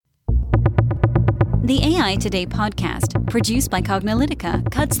The AI Today podcast, produced by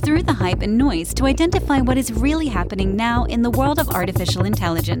Cognilytica, cuts through the hype and noise to identify what is really happening now in the world of artificial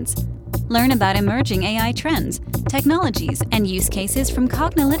intelligence. Learn about emerging AI trends, technologies, and use cases from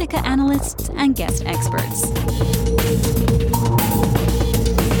Cognilytica analysts and guest experts.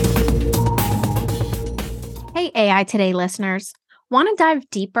 Hey, AI Today listeners. Want to dive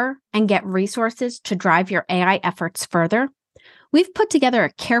deeper and get resources to drive your AI efforts further? We've put together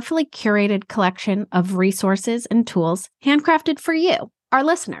a carefully curated collection of resources and tools handcrafted for you, our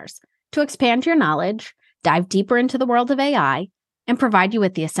listeners, to expand your knowledge, dive deeper into the world of AI, and provide you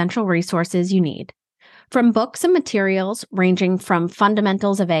with the essential resources you need. From books and materials ranging from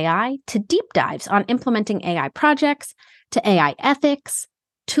fundamentals of AI to deep dives on implementing AI projects, to AI ethics,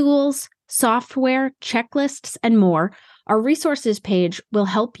 tools, software, checklists, and more, our resources page will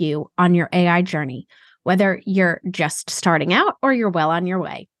help you on your AI journey, whether you're just starting out or you're well on your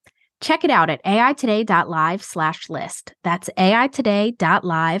way. Check it out at aitoday.live/list. That's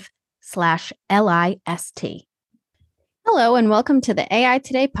aitoday.live/LIST. Hello, and welcome to the AI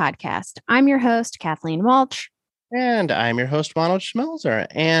Today podcast. I'm your host, Kathleen Walsh. And I'm your host, Ronald Schmelzer.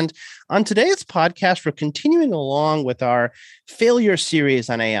 And on today's podcast, we're continuing along with our failure series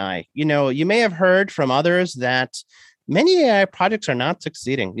on AI. You may have heard from others that many AI projects are not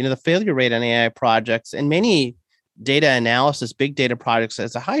succeeding. The failure rate on AI projects and many data analysis, big data projects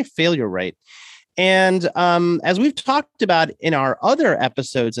has a high failure rate. And as we've talked about in our other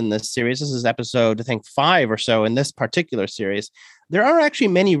episodes in this series, this is episode, I think, 5 or so in this particular series, there are actually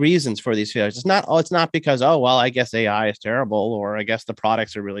many reasons for these failures. It's not because, I guess AI is terrible, or I guess the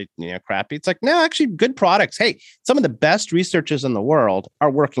products are really, crappy. It's like, no, actually good products. Hey, some of the best researchers in the world are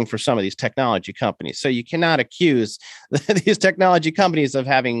working for some of these technology companies. So you cannot accuse these technology companies of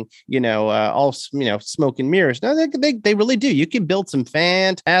having, all, smoke and mirrors. No, they really do. You can build some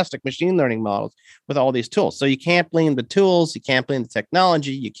fantastic machine learning models with all these tools. So you can't blame the tools. You can't blame the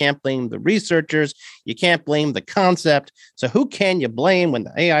technology. You can't blame the researchers. You can't blame the concept. So who can you blame when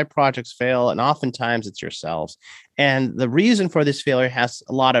the AI projects fail? And oftentimes it's yourselves. And the reason for this failure has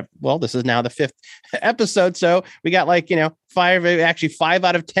a lot of, this is now the 5th episode. So we got 5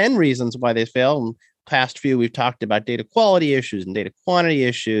 out of 10 reasons why they fail. And past few, we've talked about data quality issues and data quantity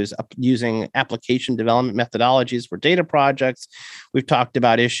issues, using application development methodologies for data projects. We've talked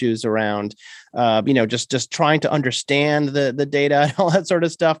about issues around, just trying to understand the data and all that sort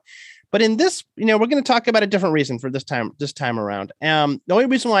of stuff. But in this, we're going to talk about a different reason for this time around. The only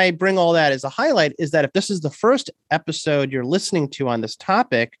reason why I bring all that as a highlight is that if this is the first episode you're listening to on this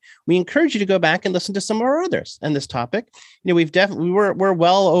topic, we encourage you to go back and listen to some of our others on this topic. We're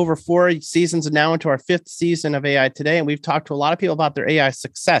well over 4 seasons and now into our 5th season of AI Today, and we've talked to a lot of people about their AI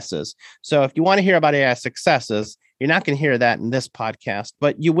successes. So if you want to hear about AI successes, you're not going to hear that in this podcast,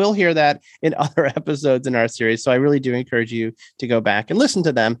 but you will hear that in other episodes in our series. So I really do encourage you to go back and listen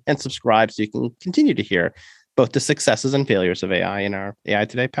to them and subscribe so you can continue to hear both the successes and failures of AI in our AI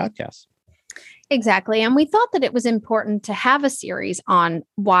Today podcast. Exactly. And we thought that it was important to have a series on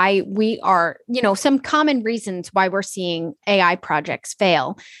why we are, some common reasons why we're seeing AI projects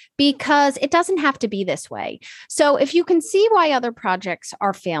fail, because it doesn't have to be this way. So if you can see why other projects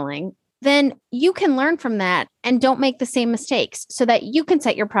are failing, then you can learn from that and don't make the same mistakes so that you can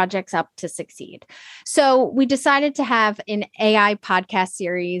set your projects up to succeed. So we decided to have an AI podcast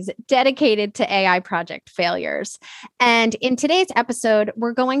series dedicated to AI project failures. And in today's episode,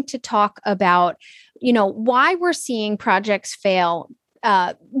 we're going to talk about, why we're seeing projects fail.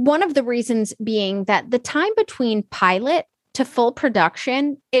 One of the reasons being that the time between pilot to full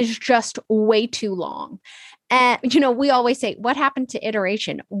production is just way too long. And, we always say, what happened to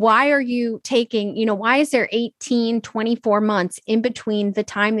iteration? Why are you taking, why is there 18, 24 months in between the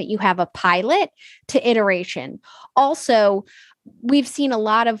time that you have a pilot to iteration? Also, we've seen a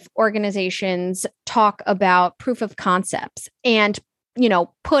lot of organizations talk about proof of concepts and,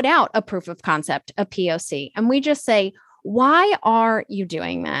 put out a proof of concept, a POC. And we just say, why are you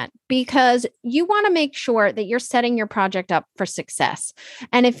doing that? Because you want to make sure that you're setting your project up for success.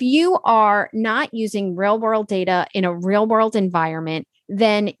 And if you are not using real world data in a real world environment,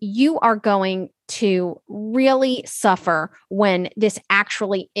 then you are going to really suffer when this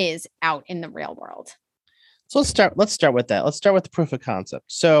actually is out in the real world. So let's start with that. Let's start with the proof of concept.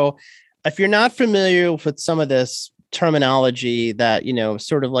 So if you're not familiar with some of this terminology that,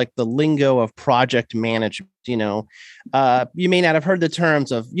 sort of like the lingo of project management, you may not have heard the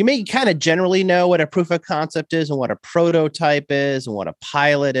terms of, you may kind of generally know what a proof of concept is and what a prototype is and what a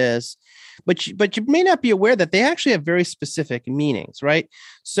pilot is. But you may not be aware that they actually have very specific meanings, right?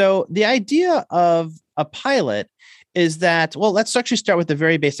 So the idea of a pilot is that, well, let's actually start with the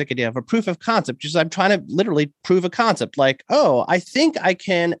very basic idea of a proof of concept, just I'm trying to literally prove a concept like, oh, I think I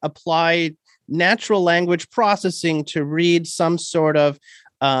can apply natural language processing to read some sort of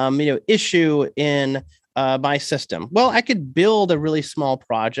issue in my system. Well, I could build a really small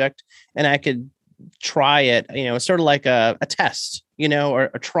project and I could try it, sort of like a test, or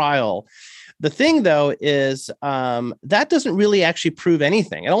a trial. The thing, though, is that doesn't really actually prove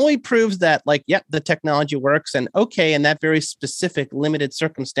anything. It only proves that, like, yep, the technology works. And okay, in that very specific limited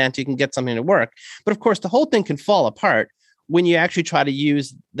circumstance, you can get something to work. But of course, the whole thing can fall apart when you actually try to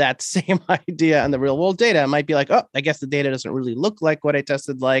use that same idea on the real world data. It might be like, oh, I guess the data doesn't really look like what I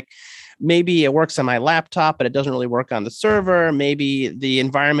tested like. Maybe it works on my laptop, but it doesn't really work on the server. Maybe the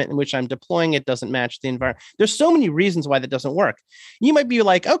environment in which I'm deploying it doesn't match the environment. There's so many reasons why that doesn't work. You might be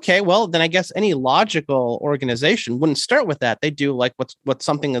like, okay, well, then I guess any logical organization wouldn't start with that. They do like what's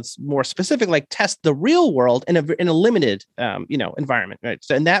something that's more specific, like test the real world in a limited, environment, right?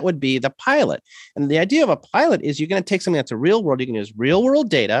 So, and that would be the pilot. And the idea of a pilot is you're going to take something that's a real world. You can use real world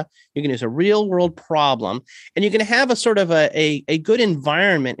data. You can use a real world problem, and you're going to have a sort of a good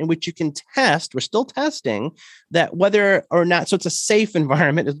environment in which you can test. We're still testing that whether or not, so it's a safe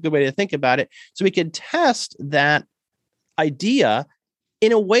environment is a good way to think about it. So we could test that idea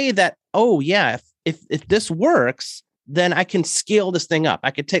in a way that, oh yeah, if this works, then I can scale this thing up.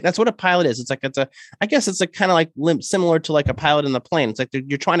 I could take, that's what a pilot is. I guess it's like kind of like similar to like a pilot in the plane. It's like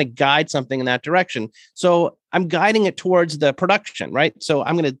you're trying to guide something in that direction. So I'm guiding it towards the production, right? So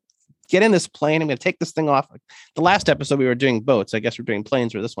I'm going to get in this plane. I'm going to take this thing off. The last episode we were doing boats. I guess we're doing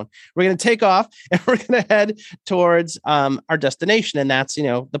planes for this one. We're going to take off and we're going to head towards our destination, and that's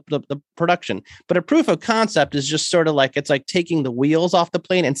the production. But a proof of concept is just sort of like, it's like taking the wheels off the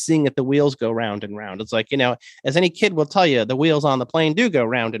plane and seeing if the wheels go round and round. It's like, as any kid will tell you, the wheels on the plane do go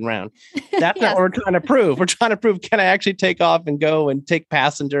round and round. That's yes. Not what we're trying to prove. We're trying to prove, can I actually take off and go and take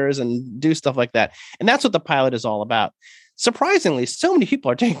passengers and do stuff like that? And that's what the pilot is all about. Surprisingly, so many people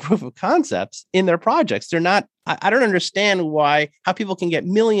are taking proof of concepts in their projects. They're not, I don't understand how people can get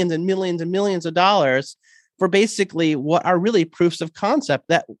millions and millions and millions of dollars for basically what are really proofs of concept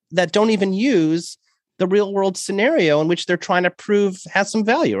that don't even use the real world scenario in which they're trying to prove has some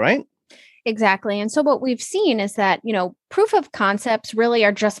value, right? Exactly. And so what we've seen is that, proof of concepts really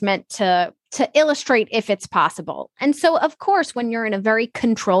are just meant to illustrate if it's possible. And so, of course, when you're in a very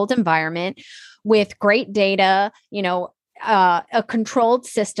controlled environment with great data, a controlled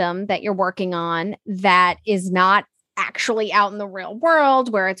system that you're working on that is not actually out in the real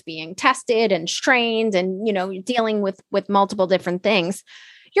world where it's being tested and strained and, you're dealing with multiple different things,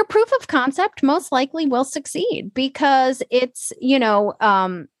 your proof of concept most likely will succeed because it's,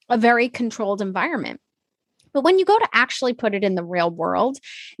 a very controlled environment. But when you go to actually put it in the real world,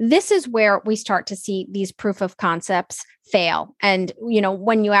 this is where we start to see these proof of concepts fail. And,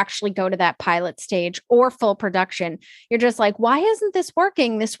 when you actually go to that pilot stage or full production, you're just like, why isn't this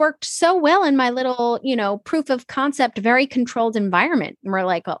working? This worked so well in my little, proof of concept, very controlled environment. And we're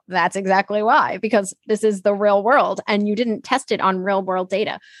like, well, that's exactly why, because this is the real world and you didn't test it on real world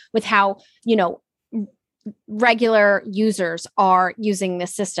data with how, regular users are using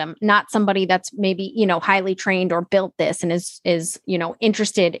this system, not somebody that's maybe, highly trained or built this and is,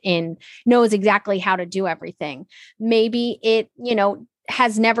 interested in, knows exactly how to do everything. Maybe it,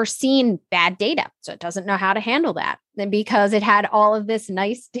 has never seen bad data. So it doesn't know how to handle that because it had all of this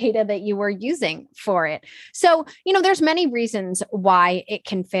nice data that you were using for it. So, there's many reasons why it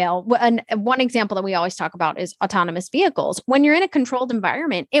can fail. And one example that we always talk about is autonomous vehicles. When you're in a controlled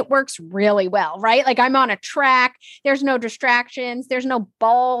environment, it works really well, right? Like I'm on a track, there's no distractions, there's no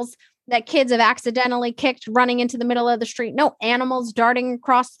balls that kids have accidentally kicked running into the middle of the street, no animals darting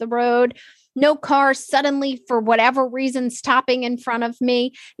across the road. No cars suddenly, for whatever reason, stopping in front of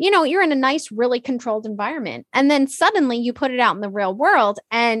me. You're in a nice, really controlled environment. And then suddenly you put it out in the real world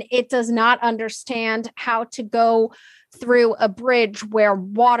and it does not understand how to go through a bridge where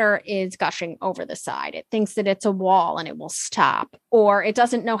water is gushing over the side. It thinks that it's a wall and it will stop. Or it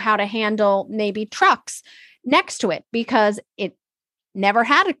doesn't know how to handle maybe trucks next to it because it never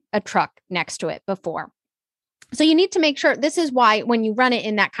had a truck next to it before. So you need to make sure, this is why when you run it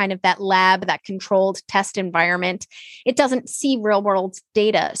in that kind of that lab, that controlled test environment, it doesn't see real world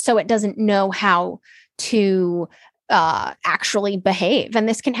data. So it doesn't know how to actually behave. And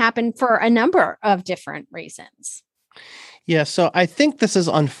this can happen for a number of different reasons. Yeah, so I think this is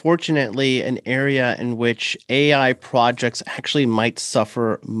unfortunately an area in which AI projects actually might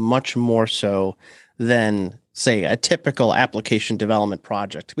suffer much more so than, say, a typical application development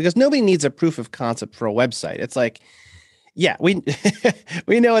project, because nobody needs a proof of concept for a website. It's like, Yeah, we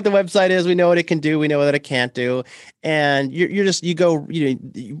we know what the website is. We know what it can do. We know what it can't do. And you go,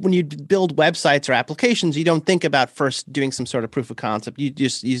 when you build websites or applications, you don't think about first doing some sort of proof of concept. You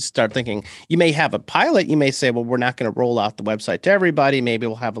start thinking, you may have a pilot. You may say, well, we're not going to roll out the website to everybody. Maybe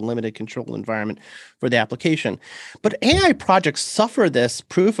we'll have a limited control environment for the application. But AI projects suffer this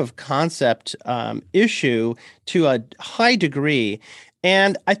proof of concept issue to a high degree.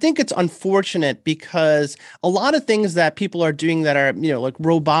 And I think it's unfortunate because a lot of things that people are doing that are, like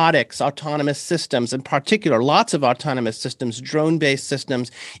robotics, autonomous systems in particular, lots of autonomous systems, drone-based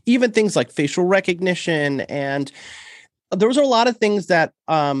systems, even things like facial recognition. And those are a lot of things that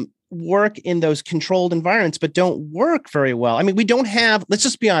work in those controlled environments, but don't work very well. I mean, let's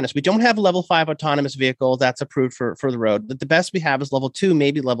just be honest, we don't have a level 5 autonomous vehicle that's approved for the road. The best we have is level 2,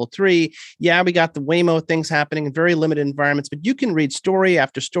 maybe level 3. Yeah, we got the Waymo things happening in very limited environments, but you can read story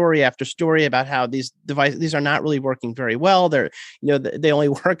after story after story about how these are not really working very well. They only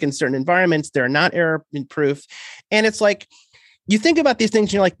work in certain environments. They're not error proof. And it's like, you think about these things,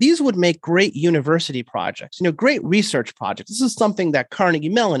 and you're like, these would make great university projects, great research projects. This is something that Carnegie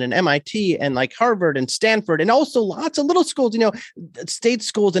Mellon and MIT and like Harvard and Stanford and also lots of little schools, state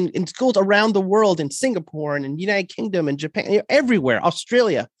schools and schools around the world in Singapore and in the United Kingdom and Japan, everywhere,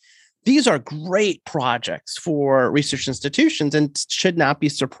 Australia. These are great projects for research institutions, and should not be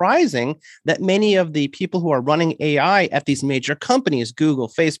surprising that many of the people who are running AI at these major companies, Google,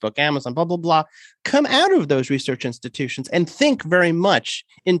 Facebook, Amazon, blah, blah, blah, come out of those research institutions and think very much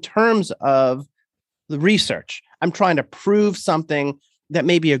in terms of the research. I'm trying to prove something that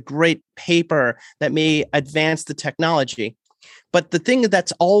may be a great paper that may advance the technology. But the thing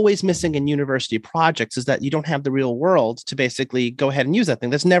that's always missing in university projects is that you don't have the real world to basically go ahead and use that thing.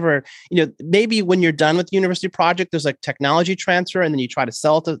 That's never, maybe when you're done with the university project, there's like technology transfer, and then you try to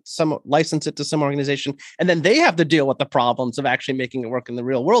sell it to license it to some organization, and then they have to deal with the problems of actually making it work in the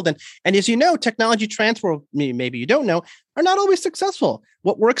real world. And as you know, technology transfer, maybe you don't know, are not always successful.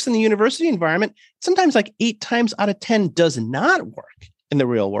 What works in the university environment, sometimes like 8 times out of 10 does not work in the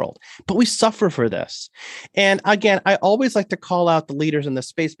real world, but we suffer for this. And again, I always like to call out the leaders in this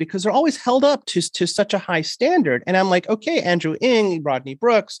space because they're always held up to such a high standard. And I'm like, okay, Andrew Ng, Rodney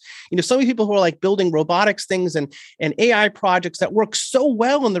Brooks, so many people who are like building robotics things and AI projects that work so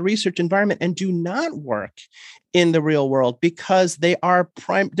well in the research environment and do not work in the real world because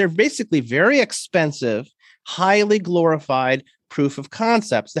they're basically very expensive, highly glorified proof of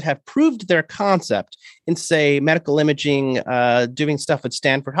concepts that have proved their concept in, say, medical imaging, doing stuff at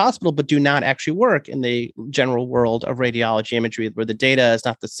Stanford Hospital, but do not actually work in the general world of radiology imagery, where the data is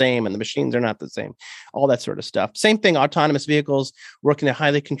not the same and the machines are not the same, all that sort of stuff. Same thing, autonomous vehicles work in a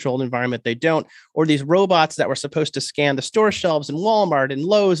highly controlled environment. They don't. Or these robots that were supposed to scan the store shelves in Walmart and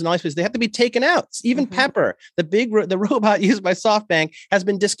Lowe's and all these places, they have to be taken out. Even Pepper, the robot used by SoftBank, has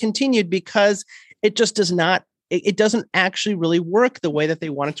been discontinued because it just it doesn't actually really work the way that they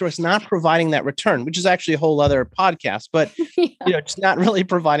want it to. It's not providing that return, which is actually a whole other podcast, but it's not really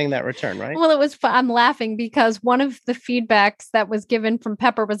providing that return, right? Well, it was fun. I'm laughing because one of the feedbacks that was given from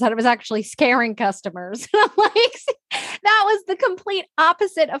Pepper was that it was actually scaring customers. I'm like, that was the complete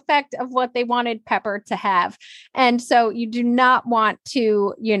opposite effect of what they wanted Pepper to have. And so you do not want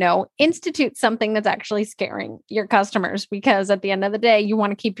to, institute something that's actually scaring your customers, because at the end of the day, you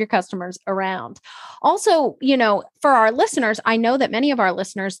want to keep your customers around. Also, for our listeners, I know that many of our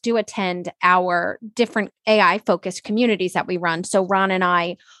listeners do attend our different AI focused communities that we run. So Ron and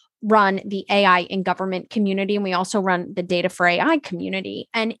I run the AI in government community, and we also run the Data for AI community.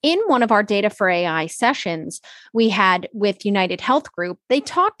 And in one of our Data for AI sessions we had with United Health Group, they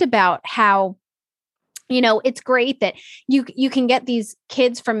talked about how it's great that you can get these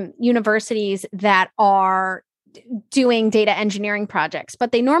kids from universities that are doing data engineering projects,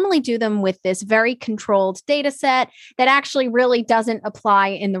 but they normally do them with this very controlled data set that actually really doesn't apply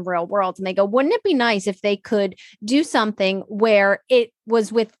in the real world. And they go, wouldn't it be nice if they could do something where it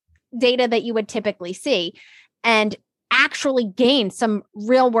was with data that you would typically see and actually gain some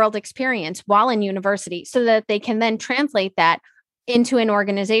real world experience while in university, so that they can then translate that into an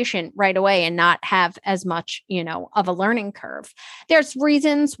organization right away and not have as much, of a learning curve. There's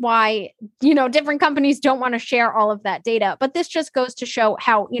reasons why, different companies don't want to share all of that data, but this just goes to show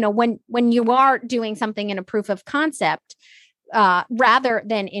how, when you are doing something in a proof of concept, rather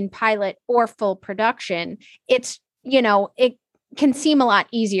than in pilot or full production, it's, it can seem a lot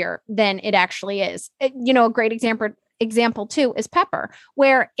easier than it actually is. A great example too is Pepper,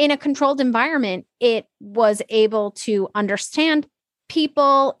 where in a controlled environment, it was able to understand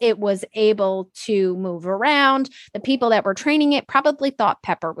people. It was able to move around. The people that were training it probably thought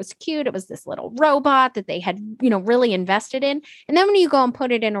Pepper was cute. It was this little robot that they had, really invested in. And then when you go and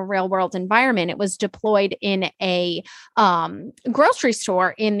put it in a real world environment, it was deployed in a grocery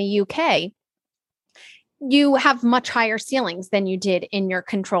store in the UK. You have much higher ceilings than you did in your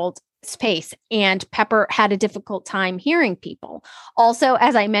controlled space. And Pepper had a difficult time hearing people. Also,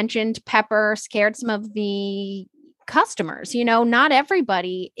 as I mentioned, Pepper scared some of the customers. Not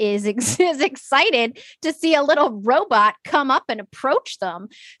everybody is excited to see a little robot come up and approach them.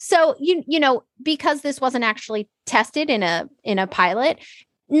 So, because this wasn't actually tested in a pilot,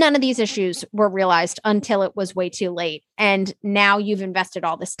 none of these issues were realized until it was way too late. And now you've invested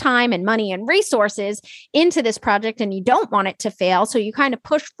all this time and money and resources into this project and you don't want it to fail. So you kind of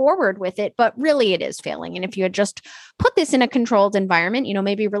push forward with it, but really it is failing. And if you had just put this in a controlled environment,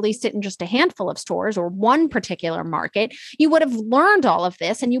 maybe released it in just a handful of stores or one particular market, you would have learned all of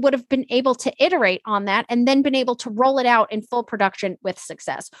this and you would have been able to iterate on that and then been able to roll it out in full production with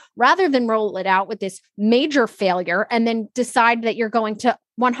success, rather than roll it out with this major failure and then decide that you're going to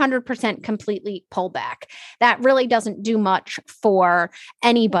 100% completely pull back. That really doesn't do much for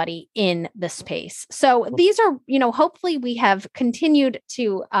anybody in the space. So these are, hopefully we have continued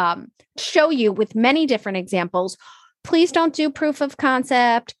to show you with many different examples. Please don't do proof of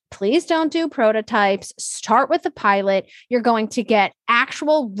concept. Please don't do prototypes. Start with a pilot. You're going to get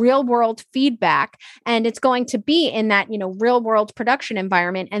actual real world feedback, and it's going to be in that, real world production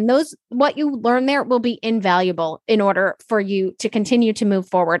environment. And what you learn there will be invaluable in order for you to continue to move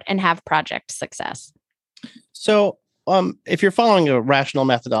forward and have project success. So if you're following a rational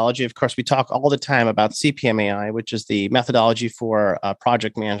methodology, of course, we talk all the time about CPM-AI, which is the methodology for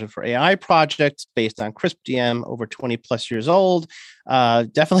project management for AI projects based on CRISP-DM, over 20 plus years old.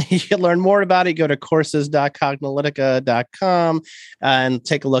 Definitely, you can learn more about it. Go to courses.cognilytica.com and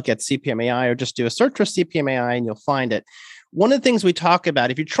take a look at CPM-AI, or just do a search for CPM-AI and you'll find it. One of the things we talk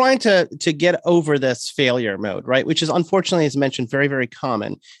about, if you're trying to get over this failure mode, right, which is unfortunately, as mentioned, very, very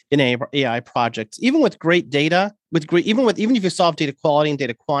common in AI projects, even with great data, even if you solve data quality and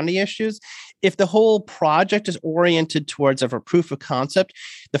data quantity issues, if the whole project is oriented towards a proof of concept,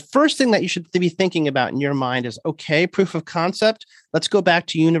 the first thing that you should be thinking about in your mind is, okay, proof of concept. Let's go back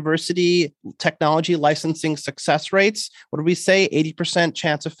to university technology licensing success rates. What do we say? 80%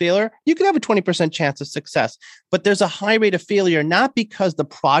 chance of failure. You could have a 20% chance of success, but there's a high rate of failure, not because the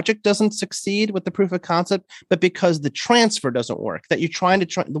project doesn't succeed with the proof of concept, but because the transfer doesn't work. That you're trying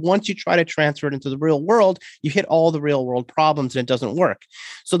to once you try to transfer it into the real world, you hit all the real world problems and it doesn't work.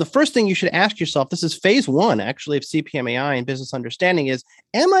 So the first thing you should ask yourself, this is phase one actually of CPM-AI and business understanding, is,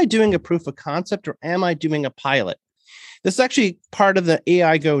 am I doing a proof of concept or am I doing a pilot? This is actually part of the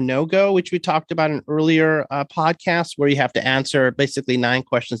AI go, no go, which we talked about in earlier podcasts, where you have to answer basically 9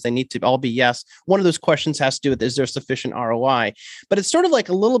 questions. They need to all be yes. One of those questions has to do with, is there sufficient ROI? But it's sort of like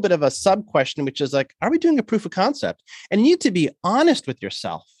a little bit of a sub question, which is like, are we doing a proof of concept? And you need to be honest with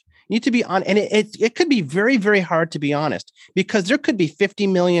yourself. You need to be on, and it could be very, very hard to be honest, because there could be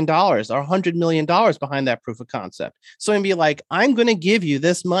 $50 million or $100 million behind that proof of concept. So I'm be like, I'm going to give you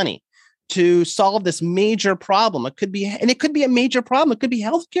this money to solve this major problem. It could be a major problem. It could be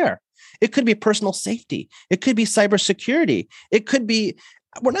healthcare. It could be personal safety. It could be cybersecurity. It could be,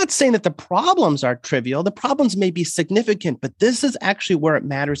 we're not saying that the problems are trivial. The problems may be significant, but this is actually where it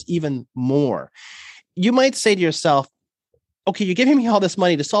matters even more. You might say to yourself, okay, you're giving me all this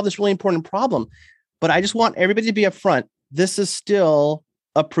money to solve this really important problem, but I just want everybody to be upfront. This is still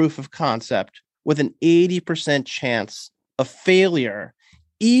a proof of concept with an 80% chance of failure.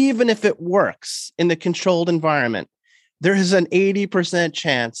 Even if it works in the controlled environment, there is an 80%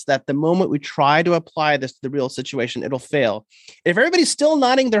 chance that the moment we try to apply this to the real situation, it'll fail. If everybody's still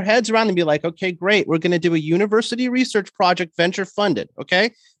nodding their heads around and be like, okay, great, we're going to do a university research project, venture funded. Okay.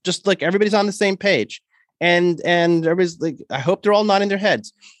 Just like everybody's on the same page. And everybody's like, I hope they're all nodding their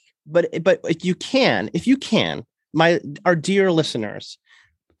heads. But if you can, our dear listeners,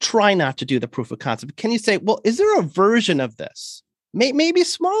 try not to do the proof of concept. Can you say, well, is there a version of this? Maybe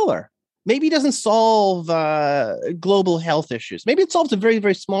smaller. Maybe it doesn't solve global health issues. Maybe it solves a very,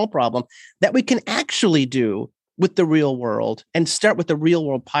 very small problem that we can actually do with the real world, and start with the real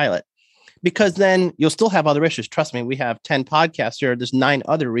world pilot. Because then you'll still have other issues. Trust me, we have 10 podcasts here. There's 9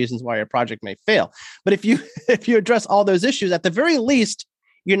 other reasons why your project may fail. But if you address all those issues, at the very least,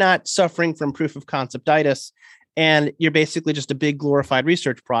 you're not suffering from proof of conceptitis, and you're basically just a big glorified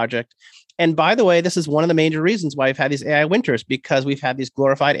research project. And by the way, this is one of the major reasons why we've had these AI winters, because we've had these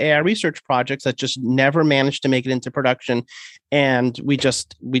glorified AI research projects that just never managed to make it into production. And we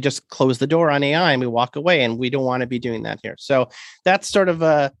just close the door on AI and we walk away, and we don't want to be doing that here. So that's sort of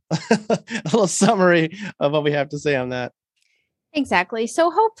a little summary of what we have to say on that. Exactly.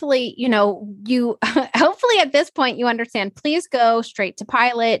 So hopefully, hopefully at this point you understand, please go straight to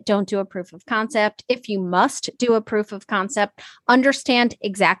pilot. Don't do a proof of concept. If you must do a proof of concept, understand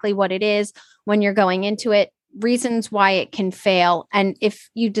exactly what it is when you're going into it, reasons why it can fail. And if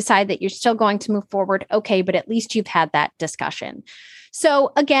you decide that you're still going to move forward, okay, but at least you've had that discussion.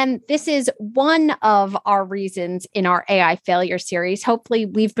 So again, this is one of our reasons in our AI failure series. Hopefully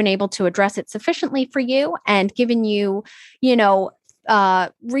we've been able to address it sufficiently for you and given you,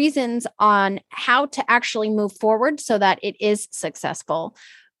 reasons on how to actually move forward so that it is successful.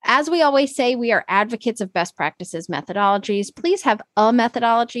 As we always say, we are advocates of best practices methodologies. Please have a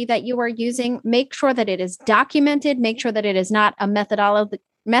methodology that you are using. Make sure that it is documented. Make sure that it is not a methodology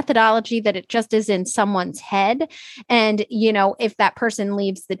that it just is in someone's head. And, if that person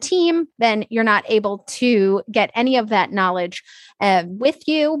leaves the team, then you're not able to get any of that knowledge with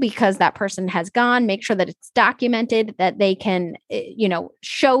you because that person has gone. Make sure that it's documented, that they can,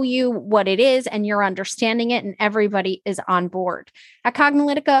 show you what it is and you're understanding it and everybody is on board. At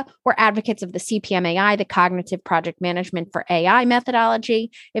Cognilytica, we're advocates of the CPMAI, the Cognitive Project Management for AI methodology.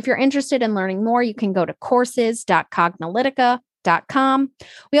 If you're interested in learning more, you can go to courses.cognilytica.com.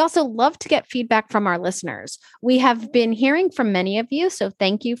 We also love to get feedback from our listeners. We have been hearing from many of you, so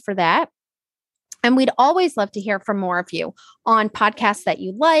thank you for that. And we'd always love to hear from more of you on podcasts that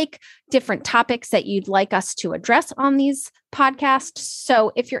you like, different topics that you'd like us to address on these podcasts.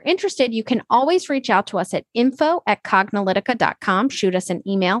 So if you're interested, you can always reach out to us at info@cognilytica.com. Shoot us an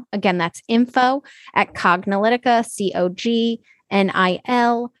email. Again, that's info@cognilytica,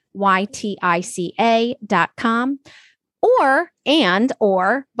 COGNILYTICA.com.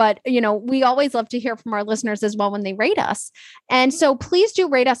 But we always love to hear from our listeners as well when they rate us. And so please do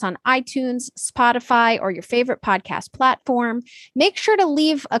rate us on iTunes, Spotify, or your favorite podcast platform. Make sure to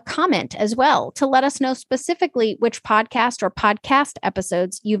leave a comment as well to let us know specifically which podcast or podcast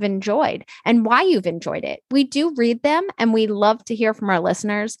episodes you've enjoyed and why you've enjoyed it. We do read them and we love to hear from our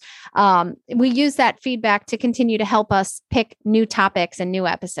listeners. We use that feedback to continue to help us pick new topics and new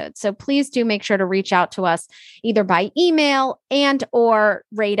episodes. So please do make sure to reach out to us either by email and or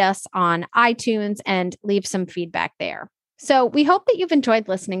rate us on iTunes and leave some feedback there. So we hope that you've enjoyed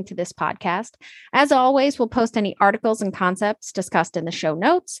listening to this podcast. As always, we'll post any articles and concepts discussed in the show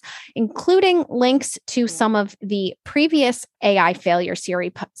notes, including links to some of the previous AI failure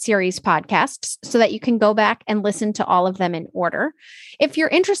series podcasts so that you can go back and listen to all of them in order. If you're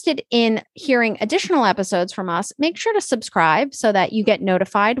interested in hearing additional episodes from us, make sure to subscribe so that you get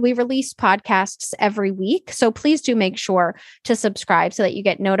notified. We release podcasts every week, so please do make sure to subscribe so that you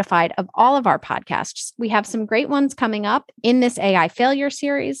get notified of all of our podcasts. We have some great ones coming up in this AI failure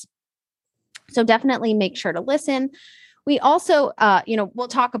series. So definitely make sure to listen. We also, we'll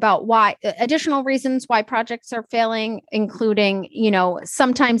talk about why additional reasons why projects are failing, including,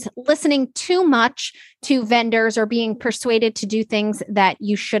 sometimes listening too much to vendors or being persuaded to do things that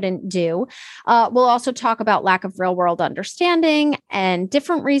you shouldn't do. We'll also talk about lack of real world understanding and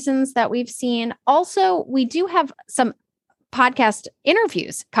different reasons that we've seen. Also, we do have some podcast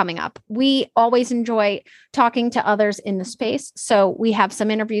interviews coming up. We always enjoy talking to others in the space. So we have some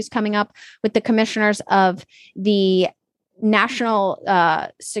interviews coming up with the commissioners of the National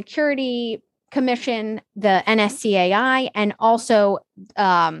Security Commission, the NSCAI, and also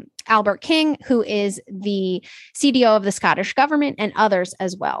Albert King, who is the CDO of the Scottish government, and others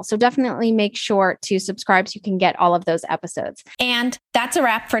as well. So definitely make sure to subscribe so you can get all of those episodes. And that's a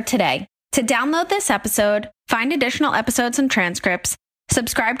wrap for today. To download this episode, find additional episodes and transcripts,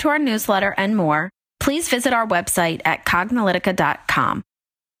 subscribe to our newsletter, and more, please visit our website at cognilytica.com.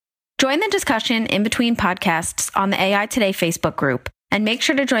 Join the discussion in between podcasts on the AI Today Facebook group, and make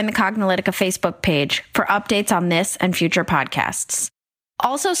sure to join the Cognilytica Facebook page for updates on this and future podcasts.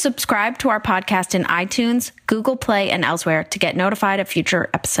 Also, subscribe to our podcast in iTunes, Google Play, and elsewhere to get notified of future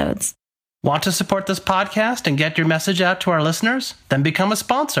episodes. Want to support this podcast and get your message out to our listeners? Then become a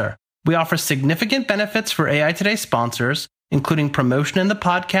sponsor. We offer significant benefits for AI Today sponsors, including promotion in the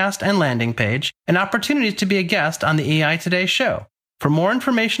podcast and landing page, and opportunities to be a guest on the AI Today show. For more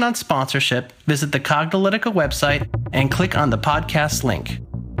information on sponsorship, visit the Cognilytica website and click on the podcast link.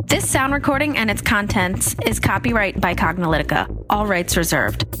 This sound recording and its contents is copyright by Cognilytica, all rights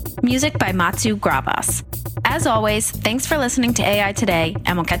reserved. Music by Matsu Gravas. As always, thanks for listening to AI Today,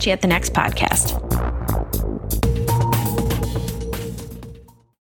 and we'll catch you at the next podcast.